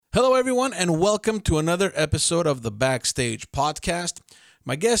Hello, everyone, and welcome to another episode of the Backstage Podcast.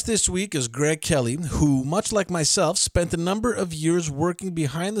 My guest this week is Greg Kelley, who, much like myself, spent a number of years working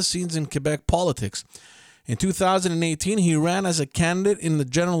behind the scenes in Quebec politics. In 2018, he ran as a candidate in the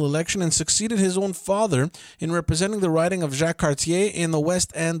general election and succeeded his own father in representing the riding of Jacques-Cartier in the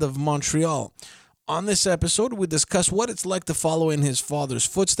West End of Montreal. On this episode, we discuss what it's like to follow in his father's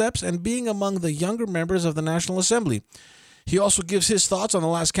footsteps and being among the younger members of the National Assembly. He also gives his thoughts on the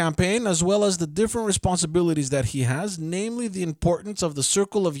last campaign, as well as the different responsibilities that he has, namely the importance of the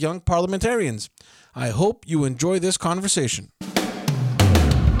Circle of Young Parliamentarians. I hope you enjoy this conversation.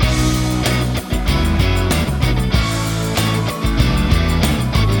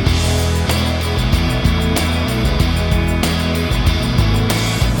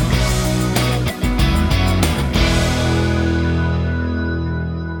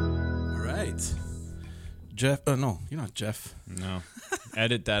 Jeff, no, you're not Jeff. No,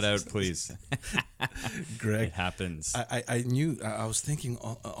 edit that out, please. Greg. It happens. I knew, I was thinking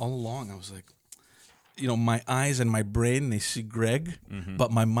all along, I was like, my eyes and my brain, they see Greg,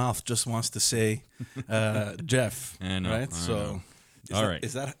 but my mouth just wants to say Jeff, right? All right.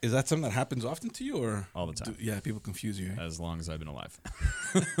 Is that something that happens often to you, or all the time? People confuse you. As long as I've been alive.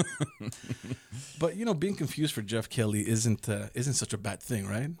 But being confused for Jeff Kelley isn't such a bad thing,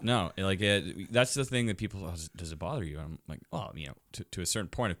 right? No, that's the thing that people. Does it bother you? I'm like, well, to a certain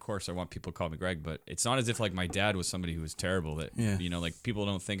point, of course, I want people to call me Greg, but it's not as if like my dad was somebody who was terrible. That like people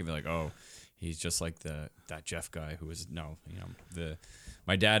don't think of it like, oh, he's just like that Jeff guy who was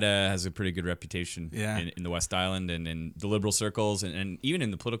My dad has a pretty good reputation in the West Island and in the liberal circles and even in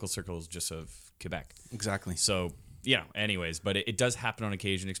the political circles just of Quebec. Exactly. So, anyways, but it does happen on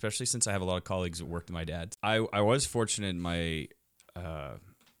occasion, especially since I have a lot of colleagues that worked with my dad. I was fortunate my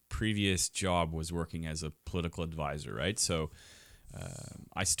previous job was working as a political advisor, right? So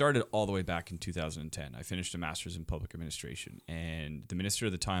I started all the way back in 2010. I finished a master's in public administration, and the minister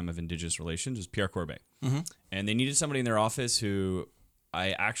at the time of Indigenous Relations was Pierre Corbet. Mm-hmm. And they needed somebody in their office who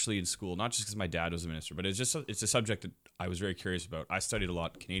I actually in school, not just because my dad was a minister, but it's a subject that I was very curious about. I studied a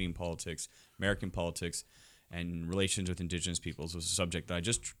lot Canadian politics, American politics, and relations with Indigenous peoples was a subject that I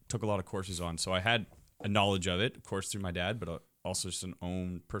just took a lot of courses on. So I had a knowledge of it, of course, through my dad, but also just an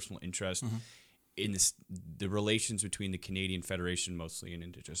own personal interest in the relations between the Canadian Federation mostly and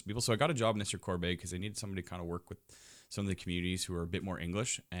Indigenous people. So I got a job in Mr. Corbet because they needed somebody to kind of work with some of the communities who are a bit more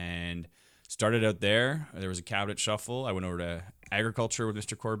English, and started out there. There was a cabinet shuffle. I went over to agriculture with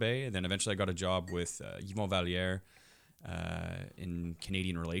Mr. Corbet, and then eventually I got a job with Yvon Valliere in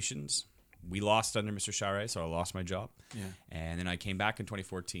Canadian relations. We lost under Mr. Charest, so I lost my job. Yeah. And then I came back in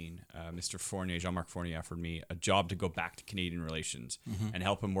 2014. Mr. Fournier, Jean-Marc Fournier, offered me a job to go back to Canadian relations and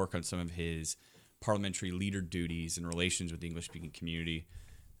help him work on some of his parliamentary leader duties and relations with the English-speaking community.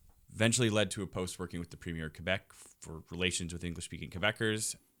 Eventually led to a post working with the Premier of Quebec for relations with English-speaking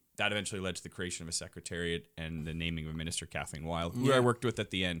Quebecers. That eventually led to the creation of a secretariat and the naming of a minister, Kathleen Weil, who I worked with at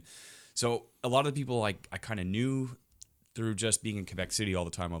the end. So a lot of the people I kind of knew through just being in Quebec City all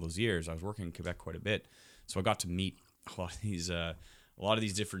the time, all those years. I was working in Quebec quite a bit, so I got to meet a lot of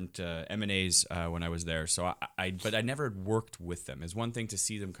these different M&As when I was there. So but I never had worked with them. It's one thing to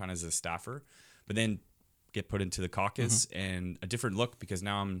see them kind of as a staffer, but then get put into the caucus and a different look, because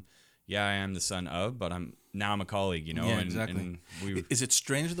now I am the son of, but I'm a colleague, Yeah, exactly. Is it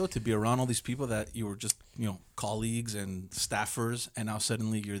strange, though, to be around all these people that you were just, colleagues and staffers, and now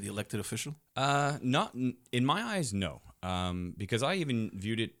suddenly you're the elected official? Not in my eyes, no. Because I even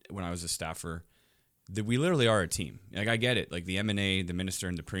viewed it when I was a staffer that we literally are a team. Like, I get it. Like the M&A, the minister,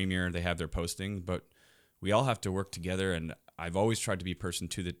 and the premier, they have their posting, but we all have to work together. And I've always tried to be a person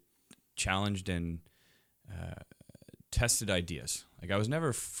too that challenged and tested ideas. Like, I was never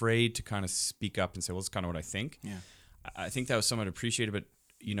afraid to kind of speak up and say, well, it's kind of what I think. Yeah. I think that was somewhat appreciated, but,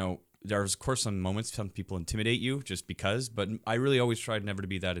 there was, of course, some moments some people intimidate you just because, but I really always tried never to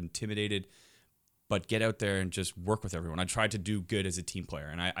be that intimidated, but get out there and just work with everyone. I tried to do good as a team player,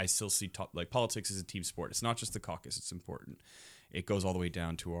 and I still see politics as a team sport. It's not just the caucus. It's important. It goes all the way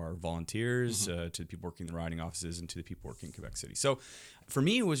down to our volunteers, to the people working in the riding offices, and to the people working in Quebec City. So for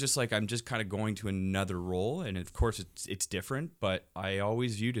me, it was just like I'm just kind of going to another role. And of course, it's different, but I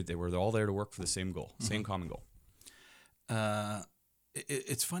always viewed it. They were all there to work for the same goal, same common goal.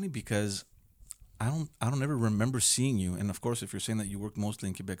 It's funny because I don't ever remember seeing you. And of course, if you're saying that you worked mostly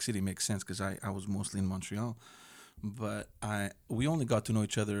in Quebec City, it makes sense because I was mostly in Montreal. But we only got to know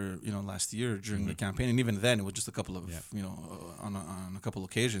each other, last year during the campaign, and even then it was just a couple of, on a couple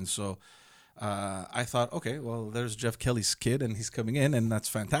occasions. So I thought, okay, well, there's Jeff Kelley's kid, and he's coming in, and that's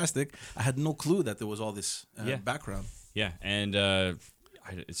fantastic. I had no clue that there was all this background. Yeah, and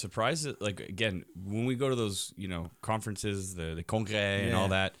it's surprised that, like, again, when we go to those, conferences, the congrès and all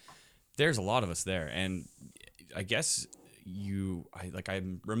that, there's a lot of us there. And I guess I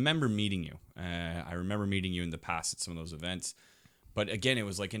remember meeting you. I remember meeting you in the past at some of those events. But again, it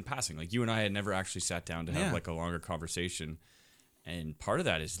was like in passing. Like, you and I had never actually sat down to have like a longer conversation. And part of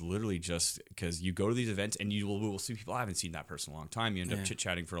that is literally just because you go to these events and you will see people. I haven't seen that person in a long time. You end up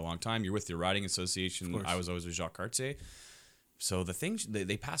chit-chatting for a long time. You're with your riding association. I was always with Jacques-Cartier. So the things,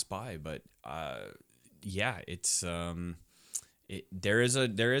 they pass by. But it's there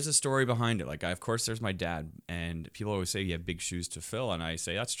is a story behind it. Like, of course, there's my dad. And people always say you have big shoes to fill. And I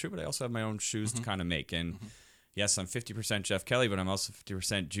say, that's true, but I also have my own shoes to kind of make. And yes, I'm 50% Jeff Kelley, but I'm also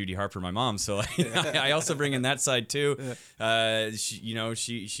 50% Judy Harper, my mom. So I also bring in that side too.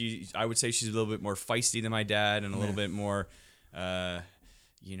 She I would say she's a little bit more feisty than my dad and a little bit more,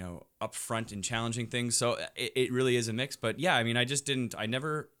 upfront and challenging things. So it really is a mix. But yeah, I mean, I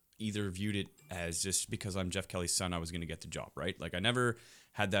never either viewed it as just because I'm Jeff Kelley's son, I was going to get the job, right? Like, I never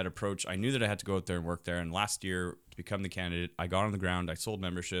had that approach. I knew that I had to go out there and work there. And last year, to become the candidate, I got on the ground, I sold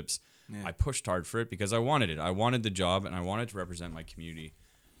memberships. Yeah. I pushed hard for it because I wanted it. I wanted the job, and I wanted to represent my community.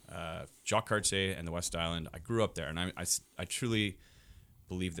 Jacques-Cartier and the West Island, I grew up there, and I truly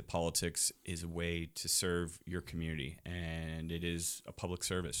believe that politics is a way to serve your community, and it is a public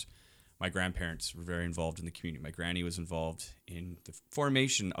service. My grandparents were very involved in the community. My granny was involved in the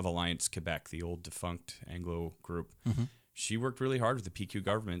formation of Alliance Quebec, the old defunct Anglo group. Mm-hmm. She worked really hard with the PQ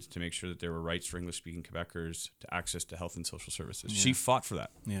government to make sure that there were rights for English-speaking Quebecers to access to health and social services. Yeah. She fought for that.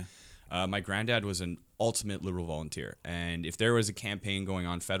 Yeah. My granddad was an ultimate Liberal volunteer. And if there was a campaign going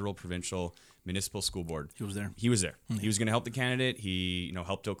on, federal, provincial, municipal, school board, he was there. He was there. Mm-hmm. He was going to help the candidate. He,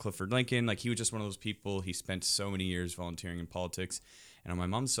 helped out Clifford Lincoln. Like, he was just one of those people. He spent so many years volunteering in politics. And on my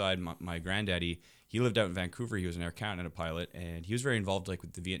mom's side, my granddaddy, he lived out in Vancouver. He was an Air Canada pilot, and he was very involved, like,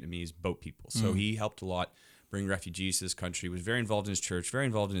 with the Vietnamese boat people. So he helped a lot bring refugees to this country, was very involved in his church, very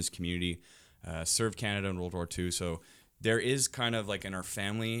involved in his community, served Canada in World War II. So there is kind of, like, in our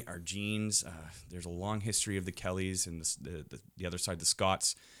family, our genes, there's a long history of the Kelleys and the other side, the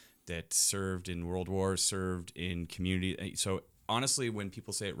Scots, that served in World War, served in community. So honestly, when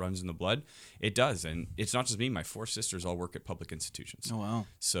people say it runs in the blood, it does. And it's not just me. My 4 sisters all work at public institutions. Oh, wow.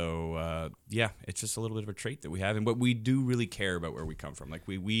 So, it's just a little bit of a trait that we have. But we do really care about where we come from. Like,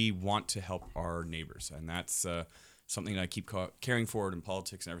 we want to help our neighbors. And that's something that I keep carrying forward in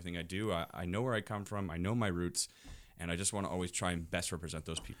politics and everything I do. I know where I come from. I know my roots. And I just want to always try and best represent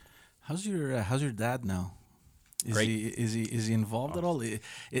those people. How's your dad now? Is he involved at all? We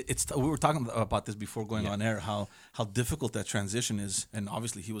were talking about this before going on air, how difficult that transition is, and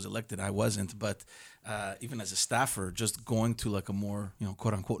obviously he was elected, I wasn't, but even as a staffer, just going to like a more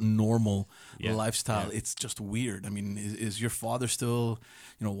quote unquote normal lifestyle, it's just weird. I mean, is your father still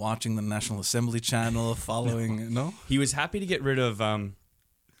watching the National Assembly channel, following? No, he was happy to get rid of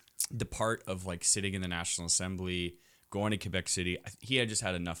the part of like sitting in the National Assembly, going to Quebec City. He had just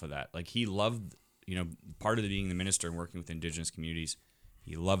had enough of that. Like, he loved part of being the minister and working with Indigenous communities.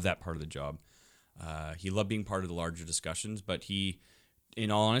 He loved that part of the job. He loved being part of the larger discussions, but he,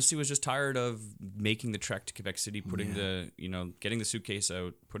 in all honesty, was just tired of making the trek to Quebec City, putting getting the suitcase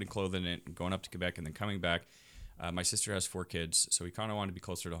out, putting clothing in it, going up to Quebec and then coming back. My sister has 4 kids, so he kind of wanted to be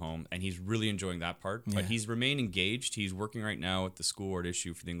closer to home, and he's really enjoying that part. But he's remained engaged. He's working right now at the school board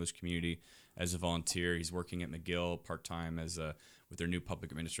issue for the English community as a volunteer. He's working at McGill part-time with their new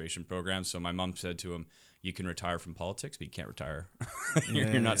public administration program. So my mom said to him, you can retire from politics, but you can't retire.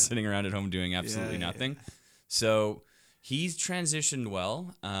 You're not sitting around at home doing absolutely nothing. So he's transitioned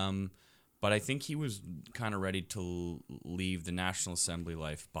well, but I think he was kind of ready to leave the National Assembly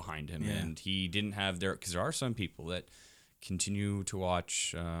life behind him. Yeah. And he didn't have because there are some people that continue to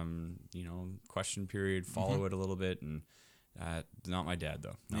watch, question period, follow it a little bit. And not my dad,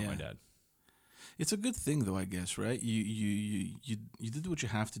 though. Not my dad. It's a good thing, though, I guess, right? You did what you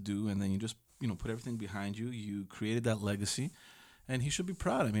have to do, and then you just put everything behind you. You created that legacy, and he should be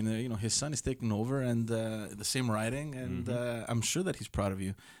proud. I mean, his son is taking over, and the same riding, and I'm sure that he's proud of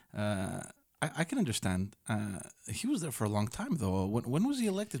you. I can understand. He was there for a long time, though. When was he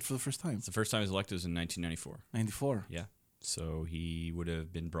elected for the first time? The first time he was elected was in 1994. 94. Yeah. So he would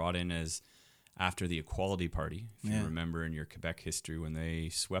have been brought in as after the Equality Party, if you remember in your Quebec history, when they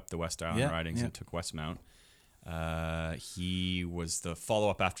swept the West Island ridings and took Westmount. He was the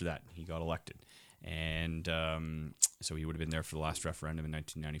follow-up after that. He got elected. And so he would have been there for the last referendum in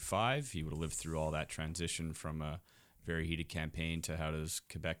 1995. He would have lived through all that transition from a very heated campaign to how does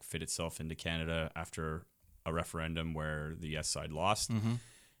Quebec fit itself into Canada after a referendum where the yes side lost. Mm-hmm.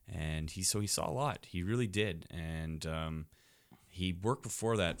 And he saw a lot. He really did. And He worked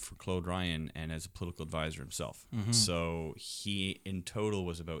before that for Claude Ryan and as a political advisor himself. Mm-hmm. So he, in total,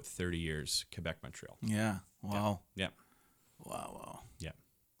 was about 30 years Quebec, Montreal. Yeah. Wow. Yeah. Wow. Yeah.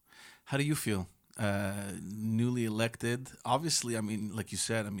 How do you feel? Newly elected. Obviously, I mean, like you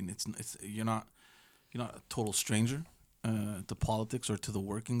said, I mean, it's you're not a total stranger to politics or to the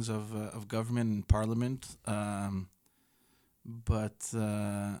workings of government and parliament. But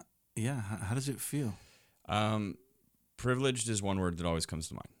how does it feel? Privileged is one word that always comes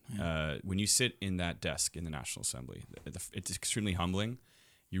to mind. Yeah. When you sit in that desk in the National Assembly, it's extremely humbling.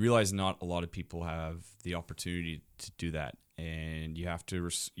 You realize not a lot of people have the opportunity to do that, and you have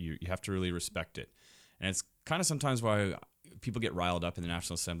to you have to really respect it. And it's kind of sometimes why people get riled up in the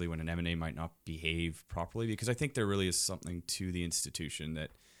National Assembly when an M&A might not behave properly, because I think there really is something to the institution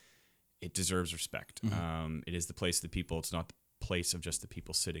that it deserves respect. Mm-hmm. It is the place of the people. It's not the place of just the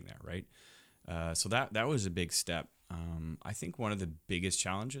people sitting there, right? So that was a big step. I think one of the biggest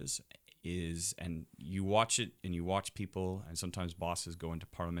challenges is, and you watch it and you watch people and sometimes bosses go into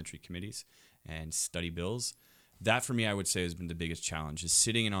parliamentary committees and study bills. That for me, I would say, has been the biggest challenge, is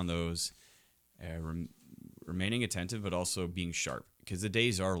sitting in on those, remaining attentive, but also being sharp, because the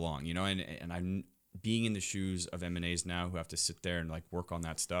days are long, you know, and I'm being in the shoes of M&As now who have to sit there and like work on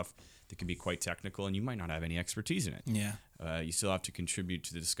that stuff that can be quite technical, and you might not have any expertise in it. Yeah. You still have to contribute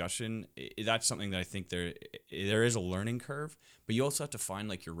to the discussion. That's something that I think there is a learning curve, but you also have to find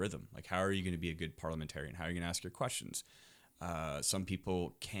like your rhythm. Like, how are you going to be a good parliamentarian? How are you going to ask your questions? Some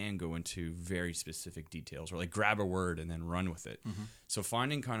people can go into very specific details, or like grab a word and then run with it. Mm-hmm. So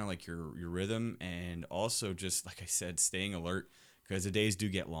finding kind of like your rhythm, and also just, like I said, staying alert, because the days do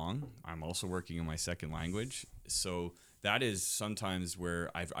get long. I'm also working in my second language. So that is sometimes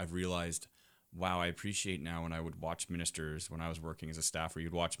where I've realized, wow, I appreciate now when I would watch ministers, when I was working as a staffer,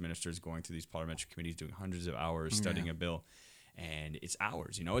 you'd watch ministers going through these parliamentary committees, doing hundreds of hours studying a bill, and it's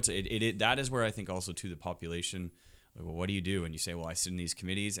hours, you know, that is where I think also to the population, like, well, what do you do? And you say, well, I sit in these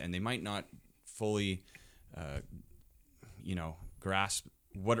committees, and they might not fully, grasp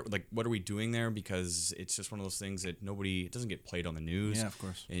what are we doing there, because it's just one of those things that it doesn't get played on the news. Yeah, of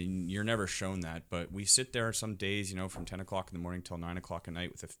course. And you're never shown that, but we sit there some days, you know, from 10 o'clock in the morning till 9 o'clock at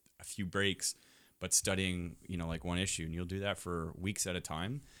night with a few breaks, but studying, you know, like one issue, and you'll do that for weeks at a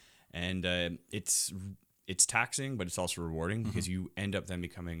time. And it's taxing, but it's also rewarding, because you end up then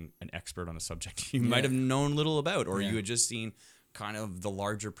becoming an expert on a subject you might have known little about, or you had just seen kind of the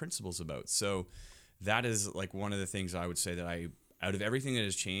larger principles about. So that is like one of the things I would say that out of everything that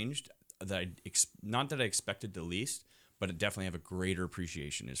has changed, that not that I expected the least, but I definitely have a greater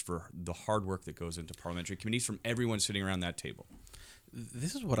appreciation, is for the hard work that goes into parliamentary committees from everyone sitting around that table.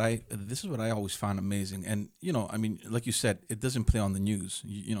 This is what I always found amazing. And, you know, I mean, like you said, it doesn't play on the news.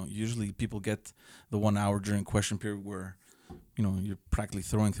 You know, usually people get the 1 hour during question period where, you know, you're practically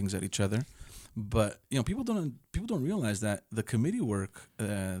throwing things at each other. But, you know, people don't realize that the committee work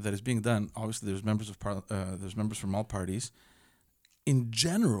that is being done, obviously there's members from all parties. In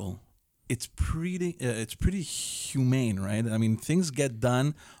general, it's pretty humane, right? I mean, things get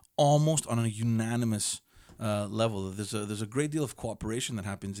done almost on a unanimous level. There's a great deal of cooperation that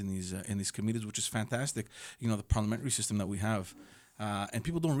happens in these committees, which is fantastic. You know, the parliamentary system that we have, and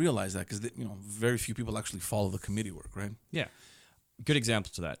people don't realize that, because very few people actually follow the committee work, right? Yeah, good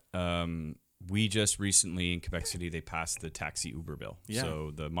example to that. We just recently in Quebec City, they passed the taxi Uber bill. Yeah.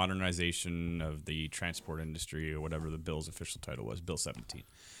 So the modernization of the transport industry, or whatever the bill's official title was, Bill 17.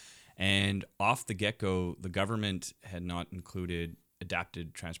 And off the get-go, the government had not included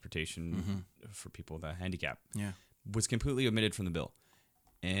adapted transportation for people with a handicap. Yeah. Was completely omitted from the bill.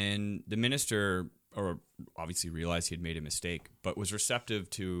 And the minister, obviously realized he had made a mistake, but was receptive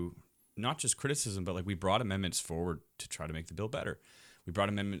to not just criticism, but like, we brought amendments forward to try to make the bill better. We brought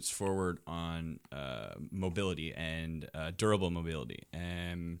amendments forward on mobility and durable mobility.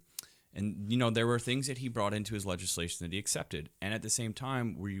 And, you know, there were things that he brought into his legislation that he accepted. And at the same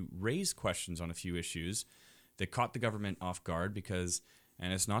time, we raised questions on a few issues that caught the government off guard, because,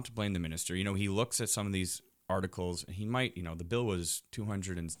 and it's not to blame the minister, you know, he looks at some of these articles, and he might, you know, the bill was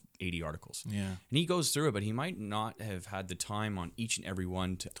 280 articles. Yeah. And he goes through it, but he might not have had the time on each and every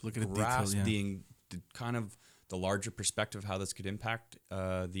one to look at grasp the kind of the larger perspective of how this could impact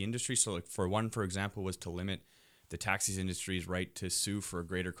the industry. So, like, for example, was to limit the taxis industry's right to sue for a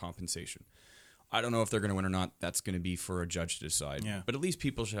greater compensation. I don't know if they're going to win or not. That's going to be for a judge to decide. Yeah. But at least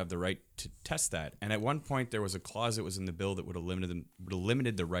people should have the right to test that. And at one point, there was a clause that was in the bill that would have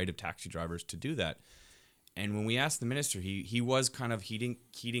limited the right of taxi drivers to do that. And when we asked the minister, he was kind of, he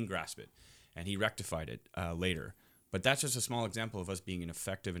didn't grasp it, and he rectified it later. But that's just a small example of us being an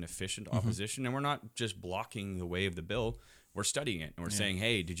effective and efficient opposition. And we're not just blocking the way of the bill. we're studying it and we're saying,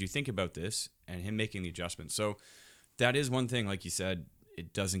 hey, did you think about this? And him making the adjustments. So that is one thing, like you said,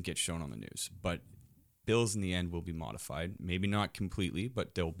 it doesn't get shown on the news, but bills in the end will be modified. Maybe not completely,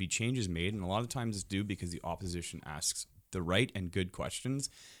 but there'll be changes made. And a lot of times it's due because the opposition asks the right and good questions,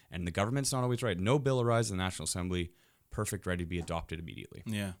 and the government's not always right. No bill arrives in the National Assembly perfect, ready to be adopted immediately.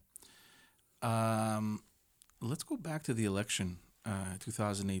 Yeah. Let's go back to the election,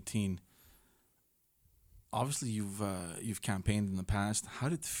 2018. Obviously, you've campaigned in the past. How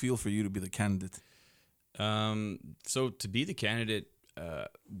did it feel for you to be the candidate? So to be the candidate,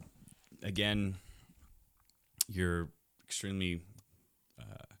 again, you're extremely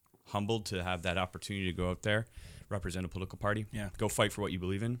humbled to have that opportunity to go out there, represent a political party, go fight for what you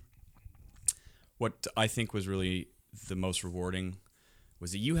believe in. What I think was really the most rewarding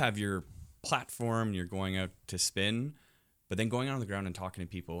was that you have your platform, you're going out to spin, but then going out on the ground and talking to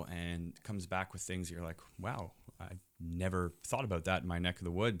people, and comes back with things that you're like, wow, I never thought about that in my neck of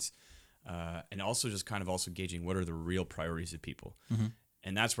the woods. And also just kind of also gauging what are the real priorities of people. Mm-hmm.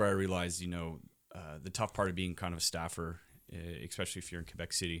 And that's where I realized, the tough part of being kind of a staffer, especially if you're in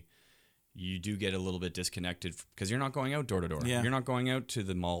Quebec City, you do get a little bit disconnected because you're not going out door to door. You're not going out to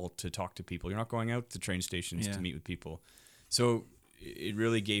the mall to talk to people. You're not going out to train stations to meet with people. So it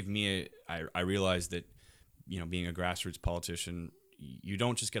really gave me I realized that, being a grassroots politician, you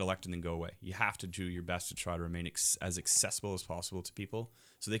don't just get elected and then go away. You have to do your best to try to remain as accessible as possible to people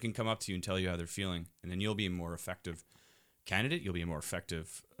so they can come up to you and tell you how they're feeling. And then you'll be a more effective candidate. You'll be a more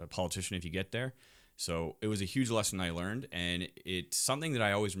effective politician if you get there. So it was a huge lesson I learned. And it's something that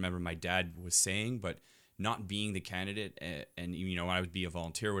I always remember my dad was saying, but not being the candidate and I would be a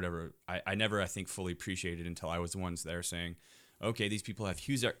volunteer or whatever, I never, I think, fully appreciated until I was the ones there saying, okay, these people have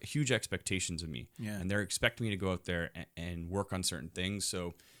huge expectations of me, and they're expecting me to go out there and work on certain things.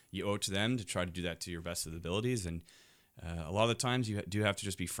 So you owe it to them to try to do that to your best of the abilities. And a lot of the times you do have to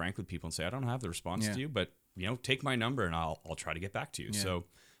just be frank with people and say, I don't have the response to you, but take my number and I'll try to get back to you. So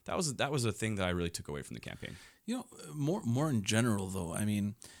that was a thing that I really took away from the campaign. More in general though. I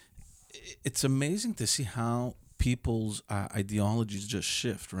mean, it's amazing to see how people's ideologies just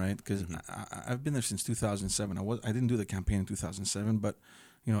shift, right? Because I've been there since 2007. I didn't do the campaign in 2007, but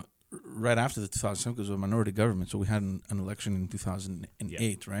right after the 2007, because it was a minority government, so we had an election in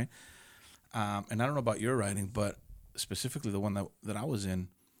 2008, right? And I don't know about your riding, but specifically the one that I was in,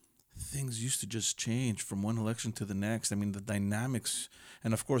 things used to just change from one election to the next. I mean, the dynamics,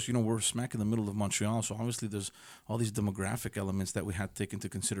 and of course, we're smack in the middle of Montreal, so obviously there's all these demographic elements that we had to take into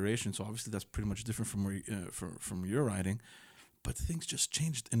consideration. So obviously that's pretty much different from your riding, but things just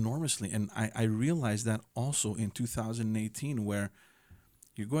changed enormously. And I realized that also in 2018, where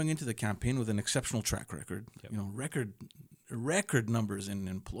you're going into the campaign with an exceptional track record, record numbers in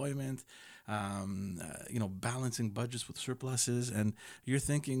employment, balancing budgets with surpluses, and you're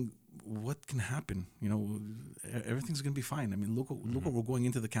thinking, what can happen? Everything's going to be fine. I mean, look what we're going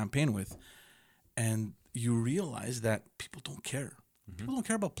into the campaign with, and you realize that people don't care. People don't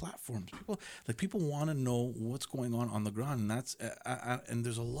care about platforms. People want to know what's going on the ground, and that's and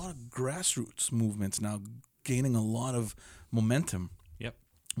there's a lot of grassroots movements now gaining a lot of momentum. Yep,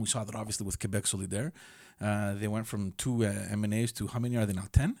 we saw that obviously with Quebec Solidaire. They went from 2 M&As to how many are they now?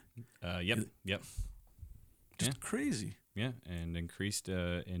 10? Yep. Just crazy. Yeah, and increased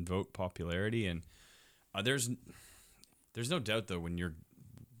in vote popularity. And there's no doubt, though, we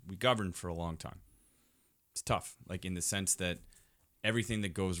governed for a long time. It's tough, like in the sense that everything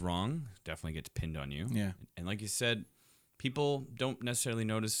that goes wrong definitely gets pinned on you. Yeah. And like you said, people don't necessarily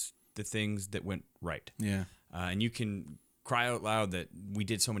notice the things that went right. Yeah. And you can cry out loud that we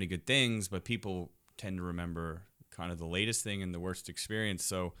did so many good things, but people tend to remember kind of the latest thing and the worst experience.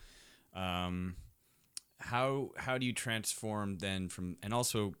 So how do you transform then from, and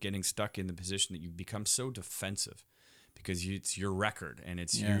also getting stuck in the position that you become so defensive because it's your record and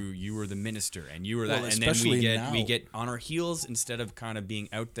it's you were the minister and you were that, and then we get on our heels instead of kind of being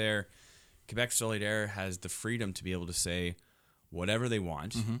out there. Quebec Solidaire has the freedom to be able to say whatever they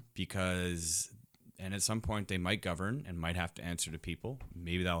want because, and at some point they might govern and might have to answer to people.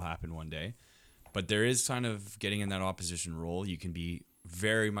 Maybe that'll happen one day. But there is kind of getting in that opposition role. You can be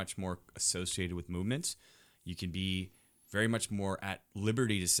very much more associated with movements. You can be very much more at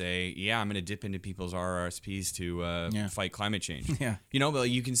liberty to say, I'm going to dip into people's RRSPs to fight climate change. But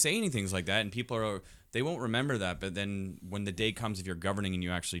you can say things like that, and people they won't remember that. But then when the day comes, if you're governing and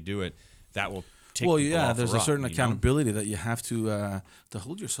you actually do it, that will take people off there's the run, a certain accountability that you have to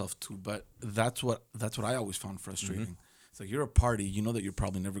hold yourself to. But that's what I always found frustrating. It's like you're a party, you know that you're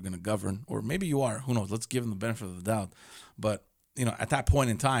probably never going to govern, or maybe you are. Who knows? Let's give them the benefit of the doubt. But at that point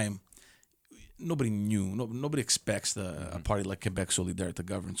in time, nobody knew. Nobody expects a party like Quebec Solidaire to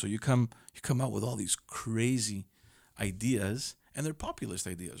govern. So you come out with all these crazy ideas, and they're populist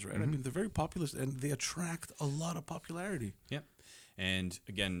ideas, right? I mean, they're very populist, and they attract a lot of popularity. Yep. And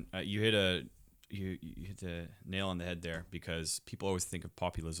again, you hit the nail on the head there, because people always think of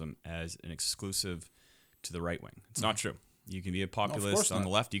populism as an exclusive to the right wing. It's not true. You can be a populist on the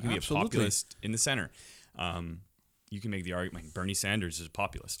left. You can be a populist in the center. You can make the argument, like Bernie Sanders is a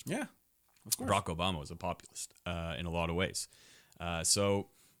populist. Yeah, of course. Barack Obama was a populist in a lot of ways. So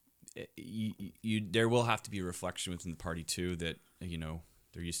there will have to be a reflection within the party too that,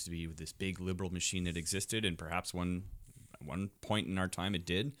 there used to be this big liberal machine that existed, and perhaps at one point in our time it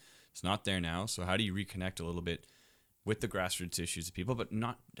did. It's not there now. So how do you reconnect a little bit with the grassroots issues of people, but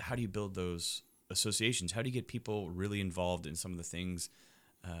not how do you build those associations? How do you get people really involved in some of the things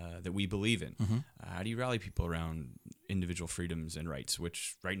that we believe in? How do you rally people around individual freedoms and rights,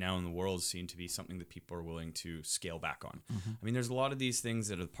 which right now in the world seem to be something that people are willing to scale back on? I mean, there's a lot of these things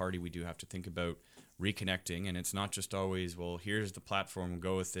that at the party we do have to think about reconnecting, and it's not just always, well, here's the platform,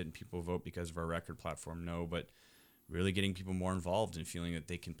 go with it, and people vote because of our record platform. No, but really getting people more involved and feeling that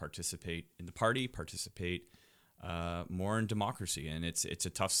they can participate in the party, participate more in democracy. And it's a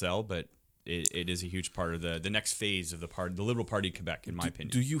tough sell, but it is a huge part of the next phase of the party, the Liberal Party of Quebec, in my opinion.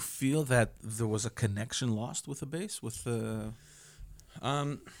 Do you feel that there was a connection lost with the base?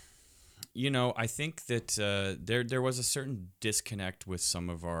 I think that there was a certain disconnect with some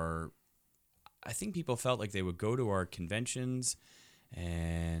of our. I think people felt like they would go to our conventions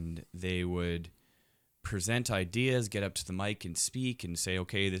and they would present ideas, get up to the mic and speak and say,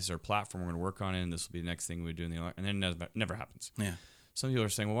 okay, this is our platform, we're going to work on it, and this will be the next thing we do in the election. And then it never happens. Yeah. Some people are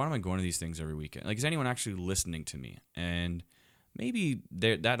saying, well, why am I going to these things every weekend? Like, is anyone actually listening to me? And maybe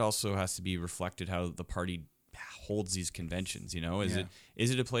that also has to be reflected how the party holds these conventions.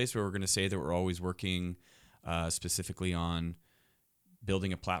 Is it a place where we're going to say that we're always working specifically on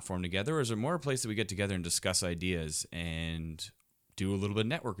building a platform together, or is it more a place that we get together and discuss ideas and do a little bit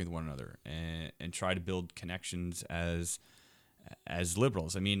of networking with one another and try to build connections as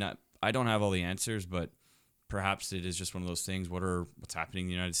liberals? I mean, I don't have all the answers, but perhaps it is just one of those things. What's happening in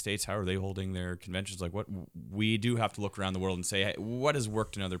the United States? How are they holding their conventions? Like, what we do have to look around the world and say, hey, what has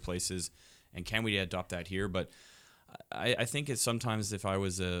worked in other places, and can we adopt that here? But I think it's sometimes, if I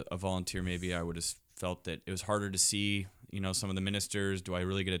was a volunteer, maybe I would have felt that it was harder to see, some of the ministers. Do I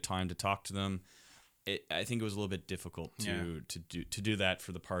really get a time to talk to them? I think it was a little bit difficult to do that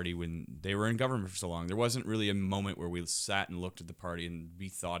for the party when they were in government for so long. There wasn't really a moment where we sat and looked at the party and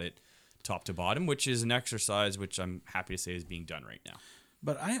rethought it top to bottom, which is an exercise which I'm happy to say is being done right now.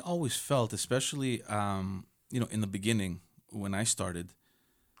 But I always felt, especially in the beginning when I started,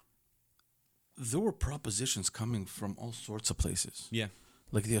 there were propositions coming from all sorts of places. Yeah,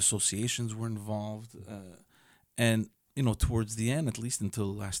 like the associations were involved, and towards the end, at least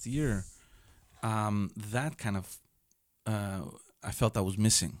until last year, that kind of I felt that was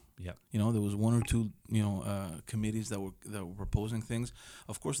missing. Yeah, there was one or two committees that were proposing things.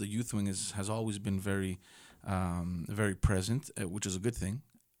 Of course, the youth wing has always been very present, which is a good thing.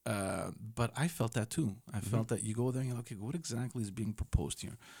 But I felt that too. I felt that you go there and you're like, okay, what exactly is being proposed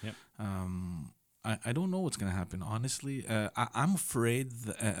here? Yep. I don't know what's going to happen, honestly. I'm afraid,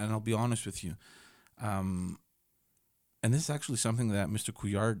 and I'll be honest with you, and this is actually something that Mr.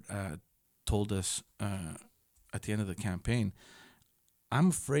 Couillard told us at the end of the campaign. I'm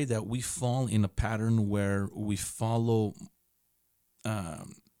afraid that we fall in a pattern where we follow,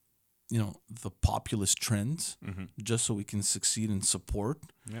 the populist trends just so we can succeed in support,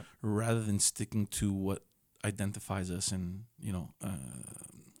 rather than sticking to what identifies us and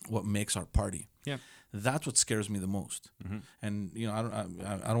what makes our party. Yeah, that's what scares me the most. And I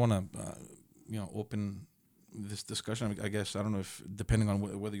don't want to open this discussion. I guess I don't know if, depending on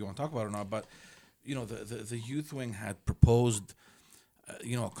whether you want to talk about it or not, but the youth wing had proposed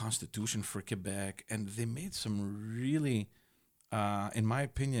a constitution for Quebec, and they made some really, in my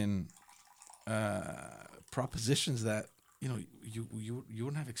opinion, propositions that you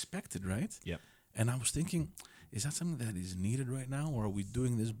wouldn't have expected, right? Yeah. And I was thinking, is that something that is needed right now, or are we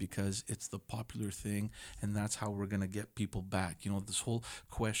doing this because it's the popular thing and that's how we're gonna get people back? This whole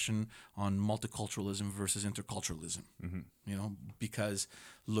question on multiculturalism versus interculturalism. Because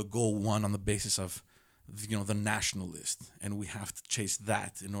Legault won on the basis of the nationalist, and we have to chase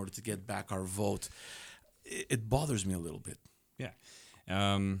that in order to get back our vote. It bothers me a little bit. Yeah.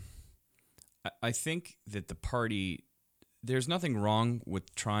 I think that the party, there's nothing wrong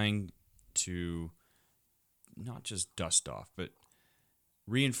with trying to not just dust off, but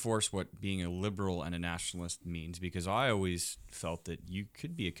reinforce what being a liberal and a nationalist means, because I always felt that you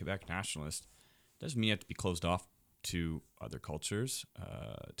could be a Quebec nationalist Doesn't mean you have to be closed off to other cultures,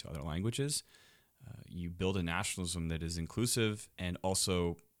 to other languages. You build a nationalism that is inclusive and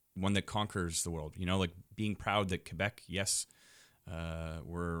also one that conquers the world. Like being proud that Quebec, yes,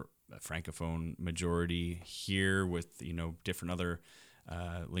 we're a Francophone majority here with, different other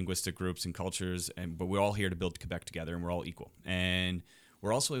linguistic groups and cultures, but we're all here to build Quebec together, and we're all equal. And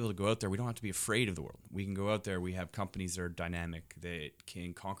we're also able to go out there. We don't have to be afraid of the world. We can go out there. We have companies that are dynamic, that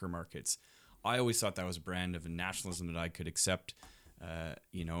can conquer markets. I always thought that was a brand of nationalism that I could accept,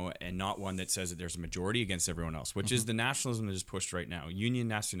 and not one that says that there's a majority against everyone else, which is the nationalism that is pushed right now. Union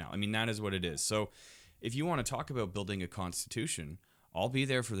nationale. I mean, that is what it is. So if you want to talk about building a constitution, I'll be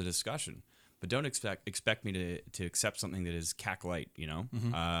there for the discussion. But don't expect me to accept something that is CAC light, If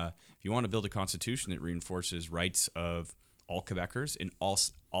you want to build a constitution that reinforces rights of all Quebecers in all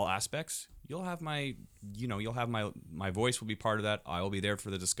aspects, you'll have my voice will be part of that. I will be there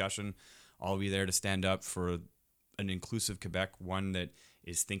for the discussion. I'll be there to stand up for an inclusive Quebec, one that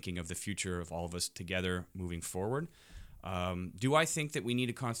is thinking of the future of all of us together moving forward. Do I think that we need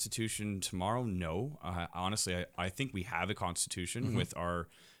a constitution tomorrow? No. Honestly, I think we have a constitution with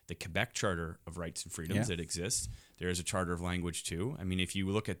the Quebec Charter of Rights and Freedoms that exists. There is a Charter of Language too. I mean, if you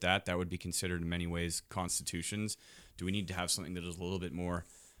look at that would be considered in many ways constitutions. Do we need to have something that is a little bit more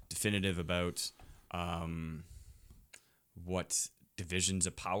definitive about what divisions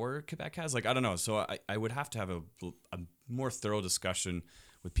of power Quebec has? I don't know. So I would have to have a more thorough discussion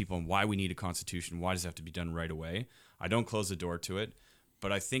with people on why we need a constitution. Why does it have to be done right away? I don't close the door to it.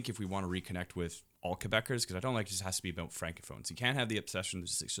 But I think if we want to reconnect with all Quebecers, because I don't like it just has to be about Francophones. You can't have the obsession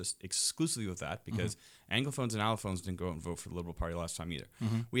just exclusively with that, because Anglophones and Allophones didn't go out and vote for the Liberal Party last time either.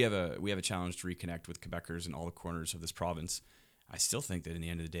 We have a challenge to reconnect with Quebecers in all the corners of this province. I still think that in the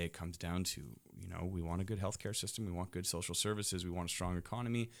end of the day, it comes down to, we want a good healthcare system. We want good social services. We want a strong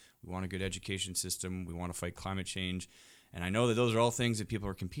economy. We want a good education system. We want to fight climate change. And I know that those are all things that people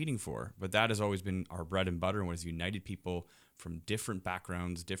are competing for, but that has always been our bread and butter and what has united people from different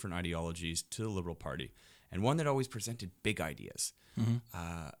backgrounds, different ideologies to the Liberal Party, and one that always presented big ideas.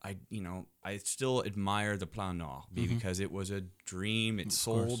 I still admire the Plan Nord because it was a dream. It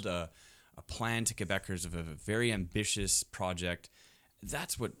sold a plan to Quebecers of a very ambitious project.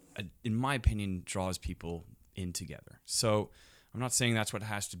 That's what, in my opinion, draws people in together. So I'm not saying that's what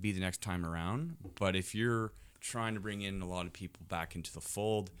has to be the next time around, but if you're trying to bring in a lot of people back into the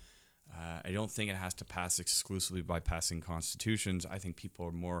fold, I don't think it has to pass exclusively by passing constitutions. I think people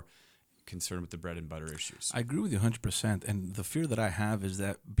are more concerned with the bread and butter issues. I agree with you 100%. And the fear that I have is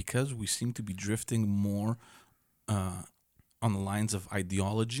that because we seem to be drifting more on the lines of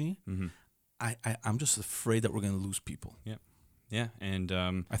ideology, I'm just afraid that we're going to lose people. Yeah. And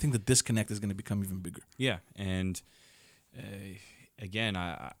I think the disconnect is going to become even bigger. Yeah. And again,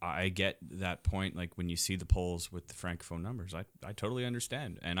 I get that point. Like when you see the polls with the Francophone numbers, I totally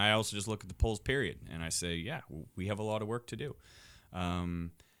understand. And I also just look at the polls, period. And I say, yeah, we have a lot of work to do.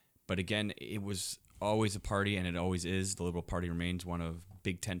 But again, it was always a party, and it always is. The Liberal Party remains one of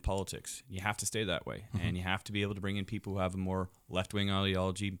Big Tent politics. You have to stay that way. And you have to be able to bring in people who have a more left-wing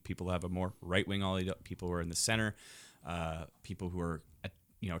ideology, people who have a more right-wing ideology, people who are in the center, people who are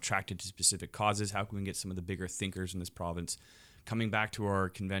attracted to specific causes. How can we get some of the bigger thinkers in this province coming back to our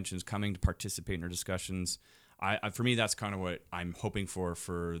conventions, coming to participate in our discussions? For me, that's kind of what I'm hoping for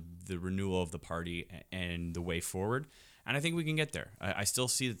the renewal of the party and the way forward. And I think we can get there. I still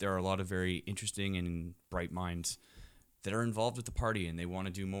see that there are a lot of very interesting and bright minds that are involved with the party, and they want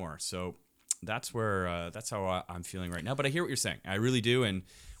to do more. So that's how I'm feeling right now. But I hear what you're saying. I really do. And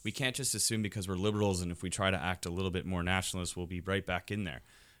we can't just assume because we're liberals and if we try to act a little bit more nationalist, we'll be right back in there,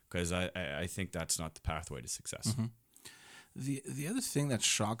 because I think that's not the pathway to success. The other thing that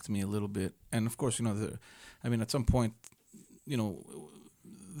shocked me a little bit, and of course, at some point,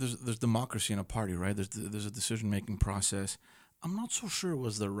 there's democracy in a party, right? There's a decision-making process. I'm not so sure it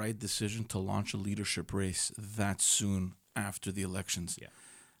was the right decision to launch a leadership race that soon after the elections. Yeah.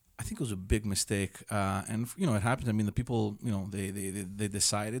 I think it was a big mistake. And it happens. I mean, the people, they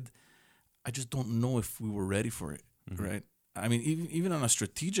decided. I just don't know if we were ready for it, right? I mean, even on a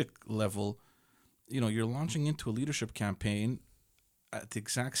strategic level, you're launching into a leadership campaign at the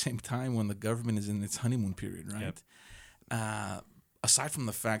exact same time when the government is in its honeymoon period, right? Yep. Aside from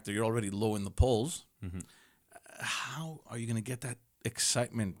the fact that you're already low in the polls, how are you going to get that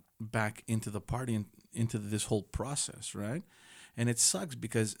excitement back into the party and into this whole process, right? And it sucks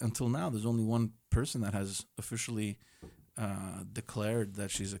because until now, there's only one person that has officially declared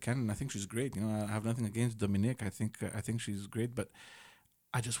that she's a candidate. And I think she's great. I have nothing against Dominique. I think she's great, but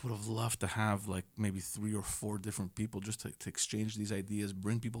I just would have loved to have maybe 3 or 4 different people just to exchange these ideas,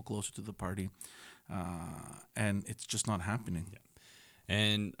 bring people closer to the party. and it's just not happening. Yeah.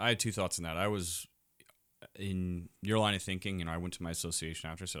 And I had two thoughts on that. I was in your line of thinking, and I went to my association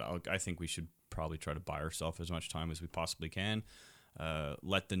after. Said I think we should probably try to buy ourselves as much time as we possibly can.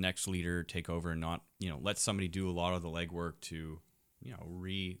 Let the next leader take over, and not let somebody do a lot of the legwork to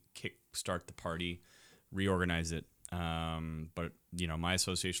kick-start the party, reorganize it. But my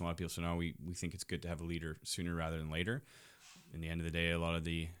association, a lot of people say no, we think it's good to have a leader sooner rather than later. In the end of the day, a lot of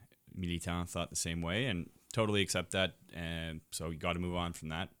the militants thought the same way, and totally accept that. And so you got to move on from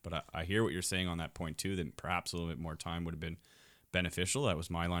that. But I hear what you're saying on that point too, that perhaps a little bit more time would have been beneficial. That was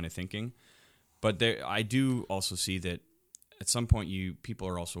my line of thinking. But I do also see that at some point people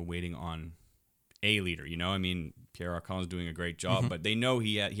are also waiting on a leader. I mean, Pierre Arcan is doing a great job, but they know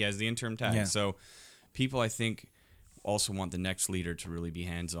he has the interim tag. Yeah. So people, I think, also want the next leader to really be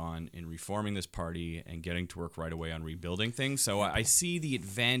hands-on in reforming this party and getting to work right away on rebuilding things. So I see the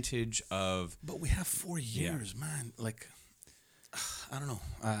advantage of... But we have 4 years, man. Like, I don't know.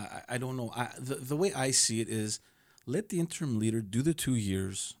 I don't know. The way I see it is let the interim leader do the 2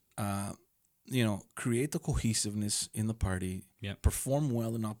 years, create the cohesiveness in the party, perform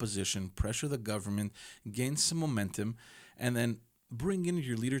well in opposition, pressure the government, gain some momentum, and then bring in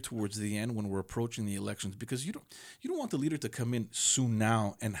your leader towards the end when we're approaching the elections, because you don't want the leader to come in soon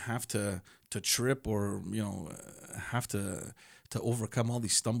now and have to trip or have to overcome all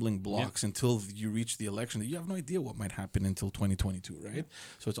these stumbling blocks until you reach the election. You have no idea what might happen until 2022, right? Yeah.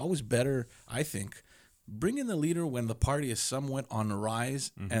 So it's always better, I think, bring in the leader when the party is somewhat on the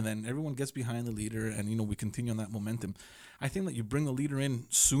rise, and then everyone gets behind the leader, and we continue on that momentum. I think that you bring the leader in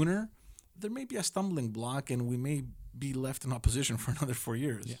sooner, there may be a stumbling block, and we may be left in opposition for another 4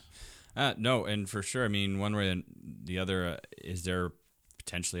 years. Yeah. No, and for sure. I mean, one way or the other, is there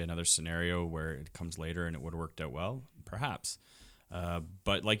potentially another scenario where it comes later and it would have worked out well? Perhaps.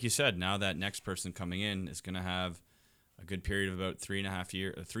 But like you said, now that next person coming in is going to have a good period of about 3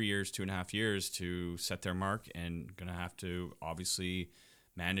 years, 2.5 years to set their mark, and going to have to obviously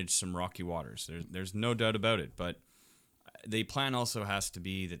manage some rocky waters. There's no doubt about it. But the plan also has to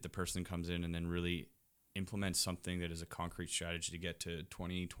be that the person comes in and then really implement something that is a concrete strategy to get to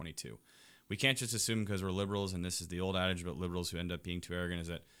 2022. We can't just assume because we're liberals, and this is the old adage about liberals who end up being too arrogant, is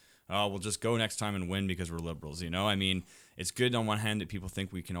that, we'll just go next time and win because we're liberals. I mean, it's good on one hand that people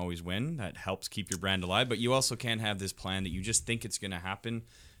think we can always win. That helps keep your brand alive, but you also can't have this plan that you just think it's going to happen.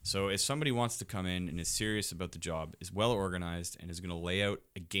 So if somebody wants to come in and is serious about the job, is well organized, and is going to lay out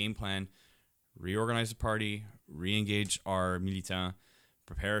a game plan, reorganize the party, re-engage our militants,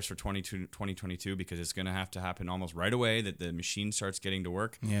 prepare us for 2022, because it's going to have to happen almost right away, that the machine starts getting to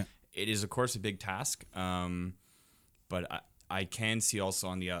work. Yeah. It is, of course, a big task, but I can see also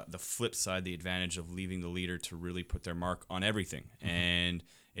on the flip side the advantage of leaving the leader to really put their mark on everything. And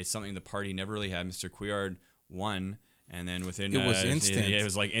it's something the party never really had. Mr. Couillard won, and then within... It was instant. It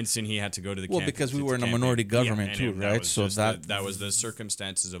was like instant he had to go to the campaign. Well, because we were in a minority government too, right? So that was the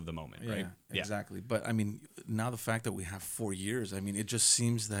circumstances of the moment, right? Yeah, exactly. But, I mean, now the fact that we have 4 years, I mean, it just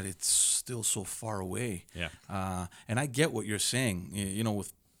seems that it's still so far away. Yeah. And I get what you're saying,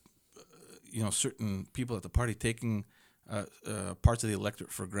 with, certain people at the party taking... parts of the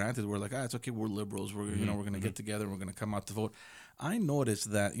electorate for granted. We're like, it's okay, we're liberals. We're we're going to get together and we're going to come out to vote. I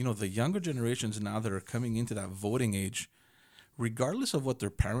noticed that the younger generations now that are coming into that voting age, regardless of what their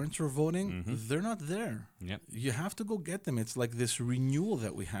parents are voting, they're not there. Yep. You have to go get them. It's like this renewal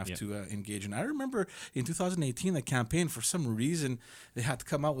that we have to engage in. I remember in 2018, the campaign, for some reason, they had to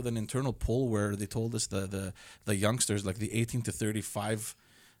come out with an internal poll where they told us the youngsters, like the 18 to 35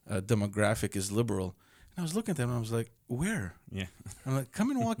 demographic is liberal. And I was looking at them and I was like, where? Yeah. I'm like,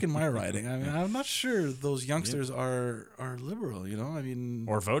 come and walk in my riding. I mean, I'm not sure those youngsters are liberal, I mean...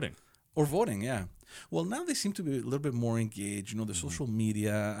 Or voting. Or voting, yeah. Well, now they seem to be a little bit more engaged. The social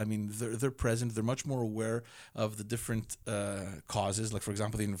media, I mean, they're present. They're much more aware of the different causes. Like, for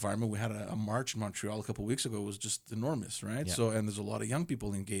example, the environment. We had a march in Montreal a couple of weeks ago. It was just enormous, right? Yeah. So, and there's a lot of young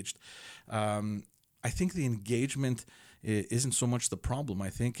people engaged. I think the engagement isn't so much the problem. I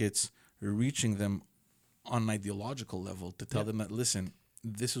think it's reaching them on an ideological level to tell them that, listen,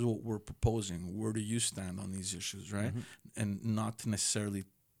 this is what we're proposing. Where do you stand on these issues, right? And not to necessarily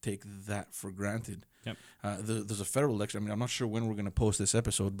take that for granted. Yep. There's a federal election. I mean, I'm not sure when we're going to post this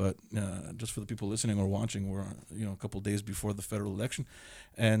episode, but just for the people listening or watching, we're a couple of days before the federal election.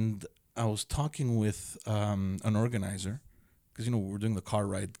 And I was talking with an organizer, because, we're doing the car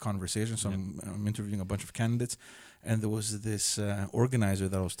ride conversation, so I'm interviewing a bunch of candidates. And there was this organizer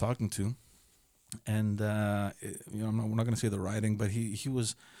that I was talking to, and we're not going to say the riding, but he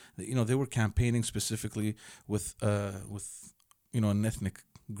was, they were campaigning specifically with an ethnic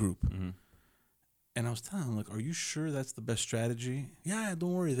group, And I was telling him, like, are you sure that's the best strategy? Yeah,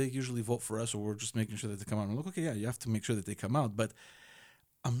 don't worry. They usually vote for us, or we're just making sure that they come out. I'm like, okay, yeah, you have to make sure that they come out. But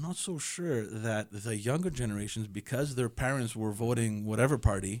I'm not so sure that the younger generations, because their parents were voting whatever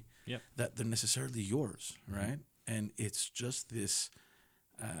party, that they're necessarily yours, right? And it's just this,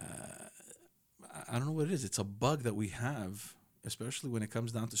 I don't know what it is. It's a bug that we have, especially when it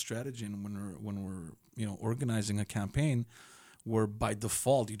comes down to strategy and when we're organizing a campaign, where by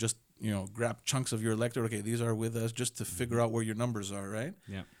default you just grab chunks of your electorate. Okay, these are with us, just to figure out where your numbers are, right?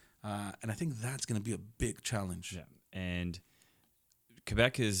 Yeah. And I think that's going to be a big challenge. Yeah. And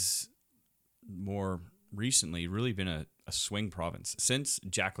Quebec has more recently really been a swing province since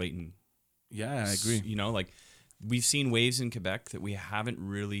Jack Layton. Yeah, I agree. We've seen waves in Quebec that we haven't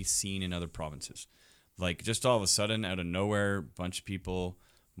really seen in other provinces. Like, just all of a sudden, out of nowhere, a bunch of people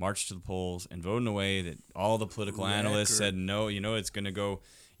marched to the polls and voted in a way that all the political analysts said, no, it's going to go,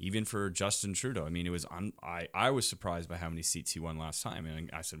 even for Justin Trudeau. I mean, it was I was surprised by how many seats he won last time.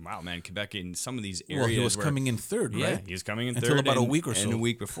 And I said, wow, man, Quebec in some of these areas. Well, he was coming in third, right? Yeah, he was coming in until third. About a week or so. And a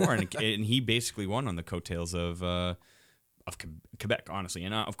week before. and he basically won on the coattails of Quebec, honestly.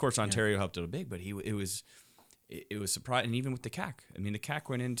 And of course, Ontario helped out a big, but it was surprising. And even with the CAQ. I mean, the CAQ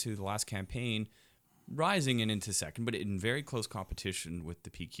went into the last campaign rising and into second, but in very close competition with the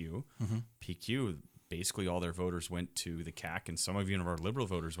PQ. PQ, basically all their voters went to the CAQ, and some of our Liberal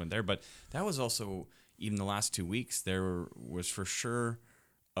voters went there. But that was also, even the last 2 weeks, there was for sure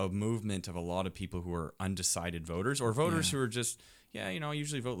a movement of a lot of people who are undecided voters, or voters who are just,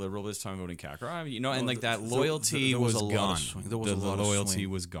 usually vote Liberal, this time voting CAQ, or, that loyalty was gone. The loyalty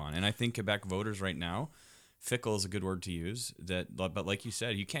was gone. And I think Quebec voters right now, fickle is a good word to use. But like you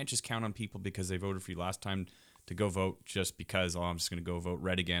said, you can't just count on people because they voted for you last time to go vote just because I'm just going to go vote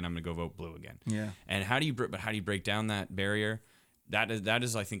red again. I'm going to go vote blue again. Yeah. And how do you break down that barrier? That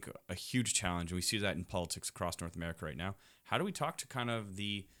is I think a huge challenge, and we see that in politics across North America right now. How do we talk to kind of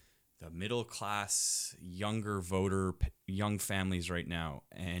the middle class, younger voter, young families right now,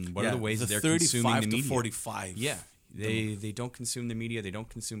 and what are the ways that they're consuming the media? 45. Yeah. They don't consume the media. They don't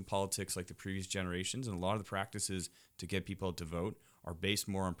consume politics like the previous generations, and a lot of the practices to get people to vote are based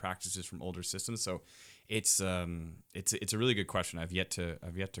more on practices from older systems. So it's a really good question. I've yet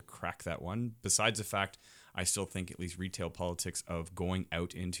to crack that one. Besides the fact, I still think at least retail politics of going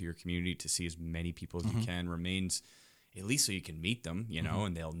out into your community to see as many people as you can remains, at least so you can meet them,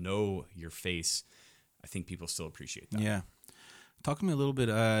 and they'll know your face. I think people still appreciate that. Yeah. Talk to me a little bit.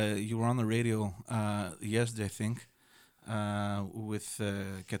 You were on the radio yesterday, I think. With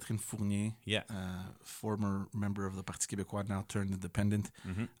Catherine Fournier, former member of the Parti Québécois, now turned independent.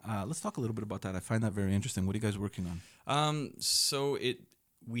 Let's talk a little bit about that. I find that very interesting. What are you guys working on?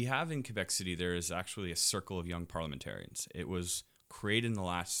 We have in Quebec City, there is actually a Circle of Young Parliamentarians. It was created in the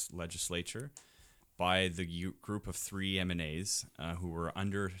last legislature by the group of 3 MNAs who were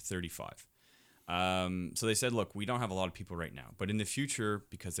under 35. So they said, look, we don't have a lot of people right now, but in the future,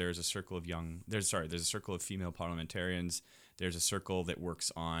 because there's a circle of there's a circle of female parliamentarians. There's a circle that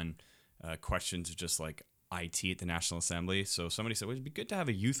works on questions of just like IT at the National Assembly. So somebody said, well, it'd be good to have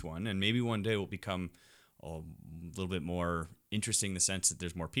a youth one, and maybe one day it will become a little bit more interesting in the sense that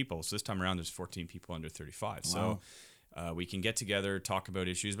there's more people. So this time around, there's 14 people under 35. Wow. So we can get together, talk about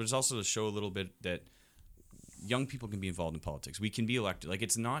issues, but it's also to show a little bit that young people can be involved in politics. We can be elected. Like,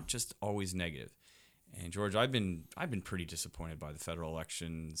 it's not just always negative. And George, I've been pretty disappointed by the federal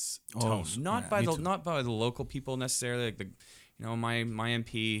elections tone. Not by the local people necessarily. Like my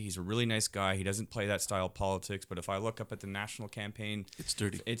MP, he's a really nice guy. He doesn't play that style of politics. But if I look up at the national campaign, it's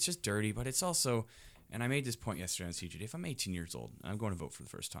dirty. It's just dirty. But it's also, and I made this point yesterday on CGD. If I'm 18 years old and I'm going to vote for the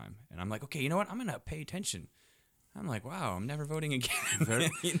first time, and I'm like, okay, you know what? I'm going to pay attention. I'm like, wow, I'm never voting again.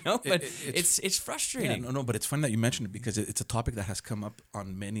 But it's frustrating. Yeah, no, but it's funny that you mentioned it because it's a topic that has come up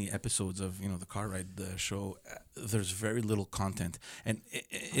on many episodes of the Car Ride show. There's very little content, and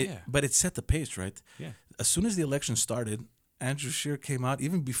but it set the pace, right? Yeah. As soon as the election started, Andrew Scheer came out.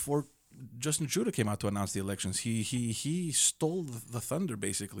 Even before Justin Trudeau came out to announce the elections, he stole the thunder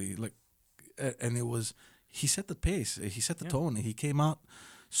basically. And it was he set the pace. He set the tone. He came out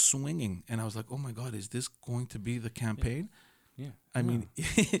swinging, and I was like, oh my God, is this going to be the campaign? Yeah. I mean,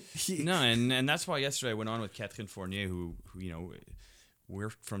 and that's why yesterday I went on with Catherine Fournier, who we're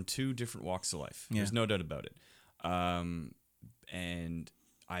from 2 different walks of life. Yeah. There's no doubt about it. And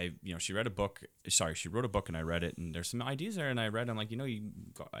she wrote a book, and I read it, and there's some ideas there, and I read, I'm like,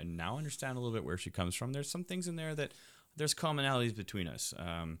 I now understand a little bit where she comes from. There's some things in there that there's commonalities between us.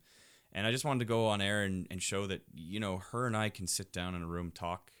 And I just wanted to go on air and show that, her and I can sit down in a room,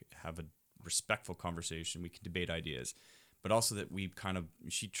 talk, have a respectful conversation. We can debate ideas, but also that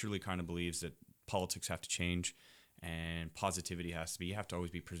she truly kind of believes that politics have to change, and positivity has to be. You have to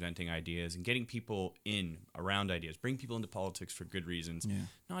always be presenting ideas and getting people around ideas. Bring people into politics for good reasons,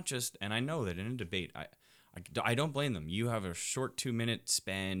 not just. And I know that in a debate, I don't blame them. You have a short 2-minute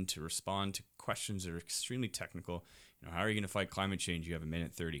span to respond to questions that are extremely technical. How are you going to fight climate change? You have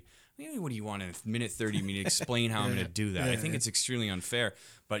 1:30. What do you want in 1:30 me to explain how I'm going to do that? I think it's extremely unfair.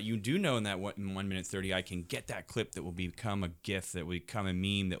 But you do know in that in 1:30, I can get that clip that will become a GIF, that will become a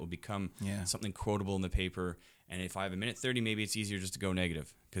meme, that will become something quotable in the paper. And if I have 1:30, maybe it's easier just to go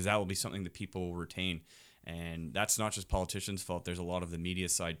negative, because that will be something that people will retain. And that's not just politicians' fault. There's a lot of the media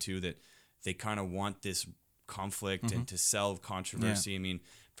side too, that they kind of want this conflict and to sell controversy. I mean,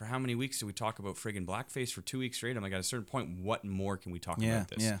 for how many weeks did we talk about friggin' blackface for 2 weeks straight? I'm like, at a certain point, what more can we talk about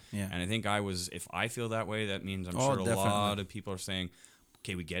this? And I think if I feel that way, that means I'm sure a lot of people are saying,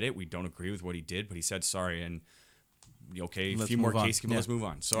 okay, we get it. We don't agree with what he did, but he said sorry. And okay, a few more cases, let's move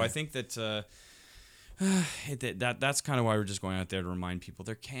on. So I think that that's kind of why we're just going out there to remind people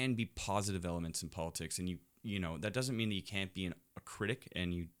there can be positive elements in politics. And that doesn't mean that you can't be a critic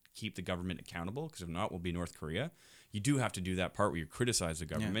and you keep the government accountable, because if not, we'll be North Korea. You do have to do that part where you criticize the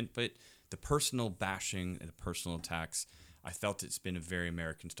government, but the personal bashing and the personal attacks, I felt it's been a very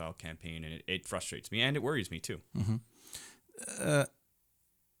American-style campaign, and it frustrates me, and it worries me too.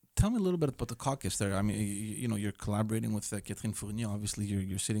 Tell me a little bit about the caucus there. I mean, you're collaborating with Catherine Fournier. Obviously,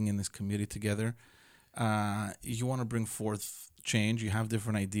 you're sitting in this committee together. You want to bring forth change. You have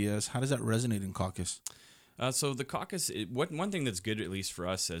different ideas. How does that resonate in caucus? So the caucus, one thing that's good, at least for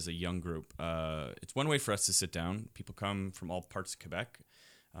us as a young group, it's one way for us to sit down. People come from all parts of Quebec.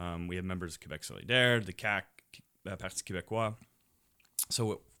 We have members of Quebec Solidaire, the CAQ, Parti Québécois.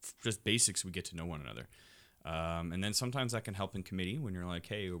 So just basics, we get to know one another. And then sometimes that can help in committee when you're like,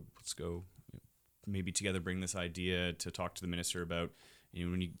 hey, let's go maybe together bring this idea to talk to the minister about.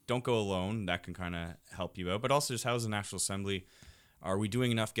 When you don't go alone, that can kind of help you out. But also just how's the National Assembly? Are we doing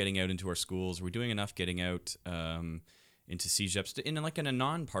enough getting out into our schools? Are we doing enough getting out into CEGEPs in a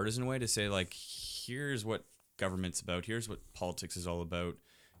non-partisan way to say, like, here's what government's about. Here's what politics is all about.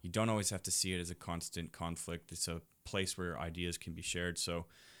 You don't always have to see it as a constant conflict. It's a place where ideas can be shared. So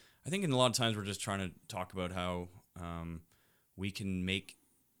I think in a lot of times we're just trying to talk about how we can make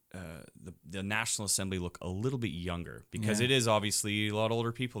the National Assembly look a little bit younger, because it is obviously a lot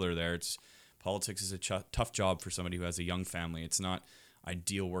older people that are there. Politics is a tough job for somebody who has a young family. It's not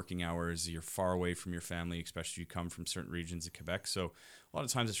ideal working hours. You're far away from your family, especially if you come from certain regions of Quebec. So a lot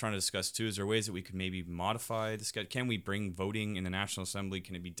of times it's trying to discuss too, is there ways that we could maybe modify the schedule? Can we bring voting in the National Assembly?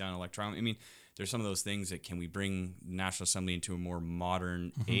 Can it be done electronically? I mean, there's some of those things that can we bring the National Assembly into a more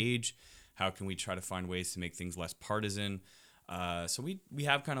modern age? How can we try to find ways to make things less partisan? So we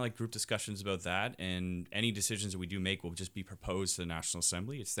have kind of like group discussions about that, and any decisions that we do make will just be proposed to the National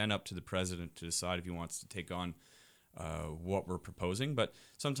Assembly. It's then up to the president to decide if he wants to take on what we're proposing. But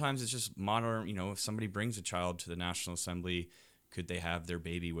sometimes it's just modern, if somebody brings a child to the National Assembly, could they have their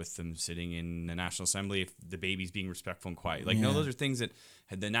baby with them sitting in the National Assembly if the baby's being respectful and quiet? Those are things that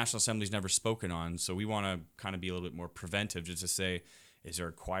the National Assembly's never spoken on. So we want to kind of be a little bit more preventive, just to say, is there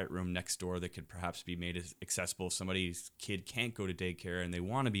a quiet room next door that could perhaps be made accessible if somebody's kid can't go to daycare and they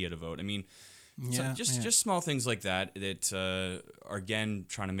want to be at a vote? I mean, just small things like that are, again,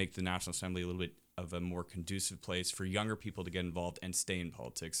 trying to make the National Assembly a little bit of a more conducive place for younger people to get involved and stay in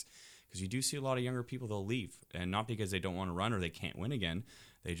politics. Because you do see a lot of younger people, they'll leave. And not because they don't want to run or they can't win again.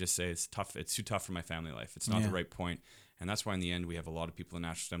 They just say, it's tough. It's too tough for my family life. It's not the right point. And that's why in the end, we have a lot of people in the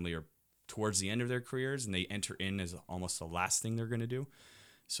National Assembly are towards the end of their careers, and they enter in as almost the last thing they're going to do.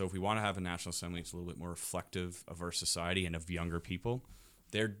 So if we want to have a National Assembly, it's a little bit more reflective of our society and of younger people.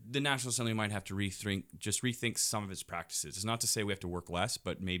 The National Assembly might have to rethink some of its practices. It's not to say we have to work less,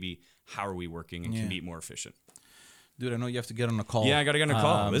 but maybe how are we working and can be more efficient. Dude, I know you have to get on a call. Yeah, I got to get on a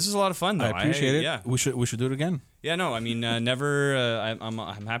call. This is a lot of fun, though. I appreciate it. Yeah. We should do it again. Yeah, no, I mean, never.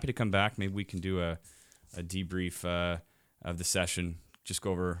 I'm happy to come back. Maybe we can do a debrief of the session. Just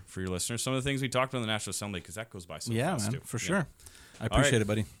go over for your listeners some of the things we talked about in the National Assembly, because that goes by so fast, too. For sure. I appreciate it,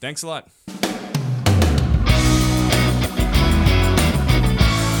 buddy. Thanks a lot.